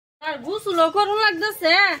আর গুছলো করুন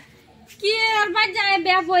লাগতেছে কি আর বাজারে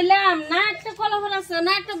বেয়া বইলাম না একটা কলফল আছে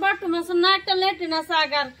না একটা বাথরুম আছে না একটা ল্যাট্রিন আছে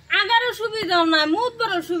আগারও সুবিধাও নাই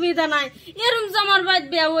মুতবারও সুবিধা নাই এরম জামার বাইত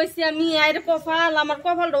বেয়া হইছে আমি আর কপাল আমার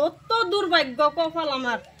কপালটা অত দুর্ভাগ্য কপাল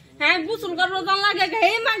আমার হ্যাঁ গুছল করবো জান লাগে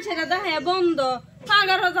এই মানুষেরা দেখে বন্ধ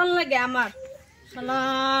পাগারও জান লাগে আমার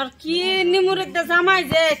শালার কি নিমুরিতে জামাই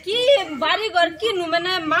যে কি বাড়ি ঘর কিনু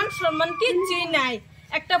মানে মান সম্মান কিচ্ছুই নাই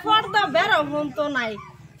একটা পর্দা বেরো হন তো নাই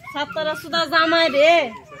সাতরা সুদা জামাই রে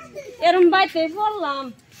এরম বাইতে পড়লাম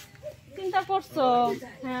চিন্তা করছো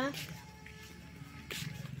হ্যাঁ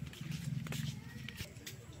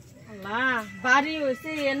আল্লাহ বাড়ি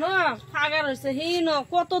হয়েছে এনো ফাগার হয়েছে হিন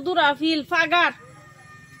কত দূরা ফিল ফাগার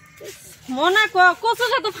মনে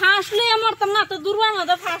কচুকে তো ফাঁসলে মরতাম না তো দুর্বার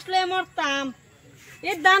মতো ফাঁসলে মরতাম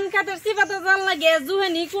এই ধান কাটের চিপাতে জাল লাগে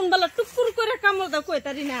জুহেনি কোন বেলা টুকুর করে কামড় দাও কই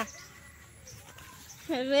তারি না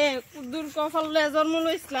রে দূর কপাল জন্ম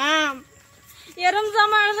লইছিলাম এরম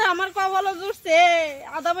জামাই আমার কপালও জুড়ছে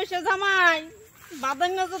আধা পয়সা জামাই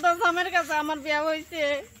বাদাঙ্গা জোদা জামের কাছে আমার বিয়া হয়েছে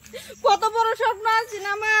কত বড় স্বপ্ন আছে না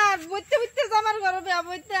আমার বইতে বইতে জামার ঘরে বিয়া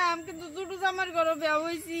বইতাম কিন্তু দুটো জামার ঘরে বিয়া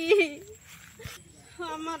হয়েছি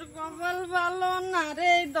আমার কপাল ভালো না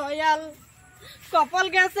রে দয়াল কপাল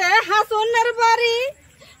গেছে হাসনের বাড়ি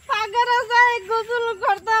পাগারা যায় গোসল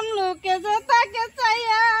করতাম লোকে যে তাকে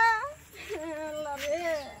চাইয়া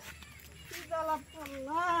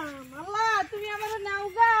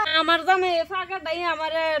আমার জামে ফাঁকা দাই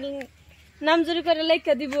আমার নামজুরি করে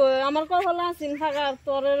লেখা দিব আমার কপাল আসিন ফাঁকা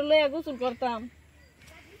তোর লইয়া গোসল করতাম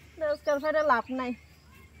ফেরে লাভ নাই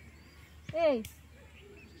এই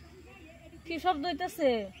কি শব্দ হইতেছে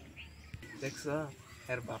দেখছো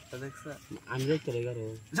এর বাপটা দেখছো আমি দেখতে রেগারো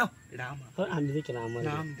যাও এটা আমার আমি দেখতে না আমার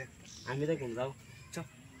নাম দেখ আমি দেখব যাও যাও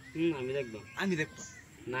আমি দেখব আমি দেখবো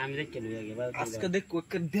না আমি দেখতে লই আগে আজকে দেখো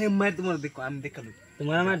একটা ডেম মার তোমার দেখো আমি দেখা লই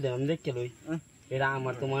তোমার আমার দে আমি দেখতে লই এটা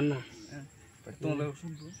আমার তোমার না তোমার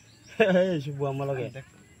শুনবো এই শুভ আমার লগে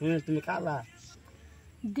তুমি কালা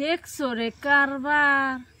দেখছো রে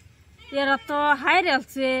কারবার এরা তো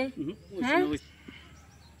হাইরালছে হ্যাঁ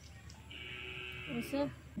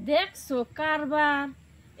দেখছো কারবার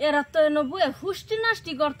এরা তো বইয়ে হুষ্টি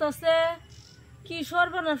নাষ্টি করতেছে কি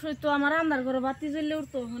সর্বনাশ হইতো আমার আন্দার ঘরে বাতি জ্বলে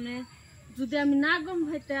উঠতো ওখানে যদি আমি না গম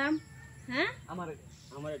হইতাম হ্যাঁ আমার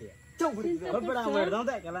আমার দিয়া চল বড় আমার দাও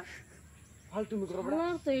দে খেলা হাল তুমি করো বড়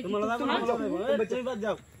তোমার দাও তুমি বাদ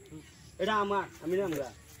যাও এটা আমার আমি নাম গা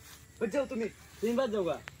যাও তুমি বাদ যাও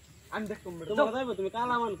গা আমি দেখবো তোমার যাইবো তুমি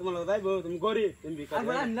কালা মান তোমার যাইবো তুমি গরিব তুমি বিকার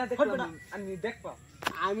আমি না দেখবো আমি দেখবো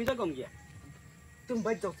আমি তো কম গিয়া তুমি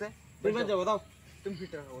বাইর যাও তুমি বাদ যাও দাও তুমি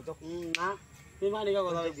ফিটার হও যাও না তুমি মানি কা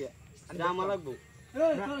কথা গিয়া এটা আমার লাগবো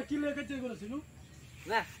এই তোরা কি লেগে চেয়ে করেছিস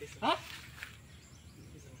না হ্যাঁ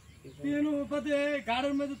পিয়ানো পদে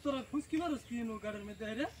গাড়ির মধ্যে তোরা খুশকি মারছ পিয়ানো গাড়ির মধ্যে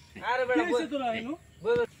রে আরে বেটা বই তোরা আইনো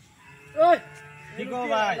ওই ঠিকো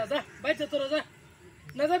ভাই যা বাইতে তোরা যা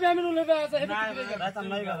না যাবে আমি নুলে বা যা হেবি রাতাম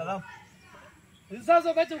নাই গা দাও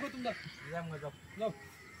যাও বাইতে কো তোমরা যাম গা যাও যাও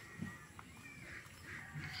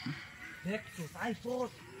দেখছো আইফোন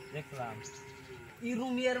দেখলাম এই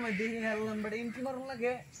রুম ইয়ার মধ্যে হেলন বড় ইনকি মারুন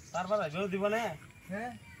লাগে তারপর যাও দিব না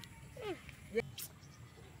হ্যাঁ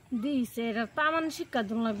দিছে এরা তামান শিক্ষা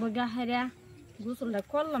দিন লাগবো গাহেরা গোসলটা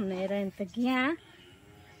করলাম না এরা এনতে গিয়া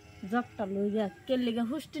জবটা লইয়া কেলিগা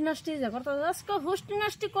হুষ্টি নষ্টি যা করতে আজকে হুষ্টি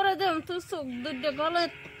নষ্টি করে দেম তুই চোখ দুইটা গলে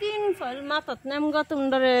 3 ফাইল মাথাত নেমগা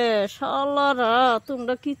তোমরা শালারা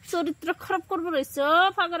তোমরা কি চরিত্র খারাপ করবে রইছো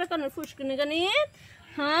ফাগারে কানে ফুসকিনি গানি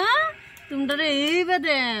হ্যাঁ তোমরা এই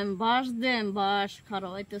বেদেম বাস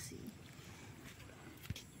খারাপ হইতাছি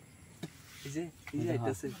এই যে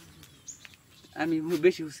আইতাছে আমি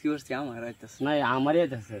বেশি হুস্কি করছি আমার আইতাছে না আমারই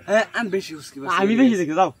আছে আমি বেশি হুস্কি করছি আমি বেশি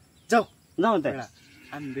দেখি যাও যাও যাও তাই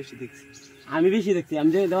আমি বেশি দেখছি আমি বেশি দেখছি আমি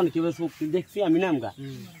দেখুন কিভাবে চোখ দেখছি আমি নাম গা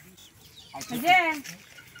যে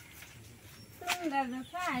তোমরা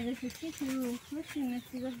ফাইলে কিছু খুশি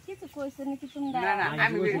নাকি কিছু কইছো নাকি তোমরা না না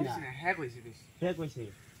আমি কইছি না হ্যাঁ কইছি বেশি হ্যাঁ কইছে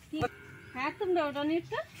হ্যাঁ তোমরা ওটা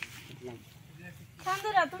নিতে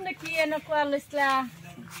সান্দরা তোমরা কি এনে কোয়ালিসলা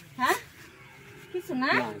হ্যাঁ কিছু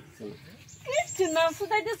না কিছু না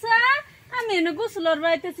ফুটাইতেছ আমি এনে গোসলর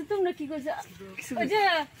বাইতেছি তোমরা কি কইছো ওই যে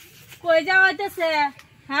কই যাওয়াইতেছে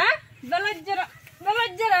হ্যাঁ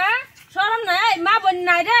বেলজ্জরা শরম নাই মা বোন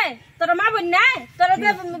নাই রে তোরা মা বোন নাই তোরা যে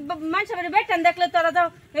মানুষের বেটান দেখলে তোরা যাও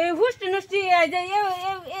এই হুষ্টি নুষ্টি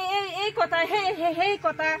এই কথা হে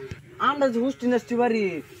কথা আমরা যে হুষ্টি নাস্তি বাড়ি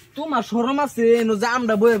তোমার শরম আছে এনো যে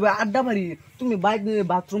আমরা বয়ে বয়ে আড্ডা মারি তুমি বাইক নিয়ে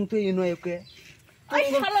বাথরুম থেকে এনো একে ওই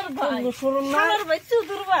শালার ভাই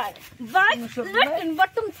চুদুর ভাই লেট্রিন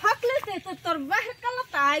বাথরুম থাকলে তো তোর বাহির কালা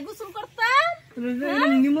তাই গোসল করতাম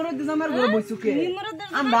নিমরত দিস আমার ঘরে বসু কে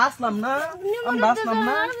আমরা আসলাম না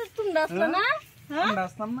তুমি আসলা না আমরা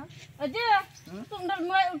আসলাম না যে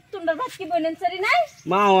তোমরা ভাত কি বনেন সরি নাই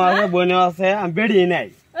মা আছে বনে আছে আমি বেড়ি নাই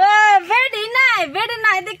বেডি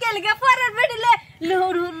নাই দেখে লিগে পরের বেডিলে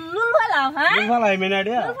লুল ভালাও হ্যাঁ ভালাই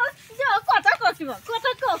মেনাডিয়া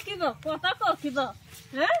কথা ককিব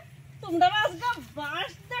হ্যাঁ তোমরা আজকে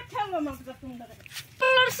বাসটা ঠেলো মাছটা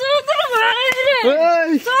তোমরা সুদর ভাই রে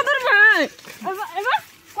সুদর ভাই এবার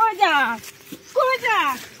কই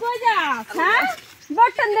যা হ্যাঁ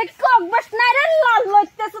বটন দেখ কক বস না রে লাল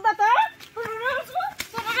লইতেছ তা তো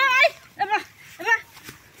এবার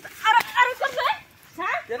আরে করবে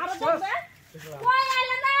হ্যাঁ আরে করবে কই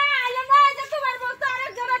আইলা না যে তোমার বলতে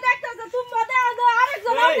আরেক জোড়া দেখতেছ তুমি দাও আরেক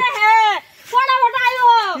জোড়া দেখে ফটাফট আইও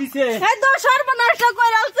এই তো সর্বনাশ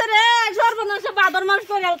কইরা আছে রে সর্বনাশ বাদর মাস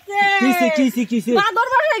কইরা আছে কিসে বাদর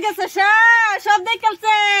মাস হয়ে গেছে সব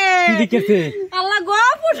দেখলছে কি দেখেছে আল্লাহ গো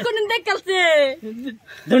পুষ্করিন দেখলছে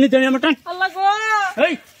ধনি আমার টান আল্লাহ গো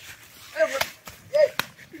এই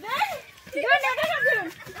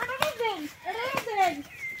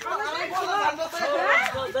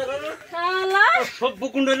সব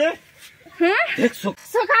বকুন্ডলে হ্যাঁ দেখছো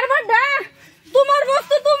সকার বড় তোমার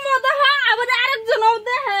বস্তু তুমি দেখা আবার আরেকজন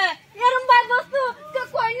দেখে এরম ভাই বস্তু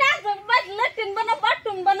কই না ভাই লেটিন বানা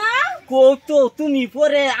বাথরুম বানা কো তো তুমি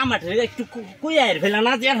পরে আমার একটু কই আইর ফেলা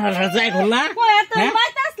না যে যাই ভলা কই তো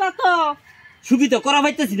বাইতে আসলা তো সুবিধা করা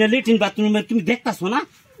পাইতেছি না লেট্রিন বাথরুমে তুমি দেখতাছো না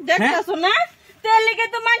দেখতাছো না তেল লিগে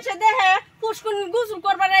তো মানুষে দেখে পুষ্কুন গোসল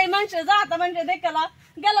করবার এই মানুষে যাতা মানুষে দেখলা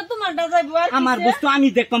গেল তোমারটা যাইবো আমার বস্তু আমি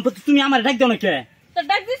দেখতাম তুমি আমার ডাক দাও না কে তো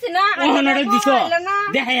ডাক দিছি না ওহনা ডাক দিছো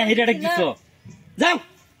দেখাই হেডা ডাক দিছো যাও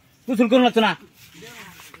গোসল করো না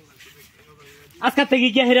আজকে থেকে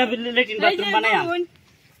কি হেরা লেট্রিন বাথরুম বানায়া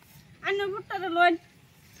আন্ন ভুট্টারে লই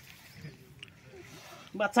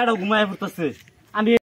বাচ্চাটাও ঘুমায় পড়তেছে আমি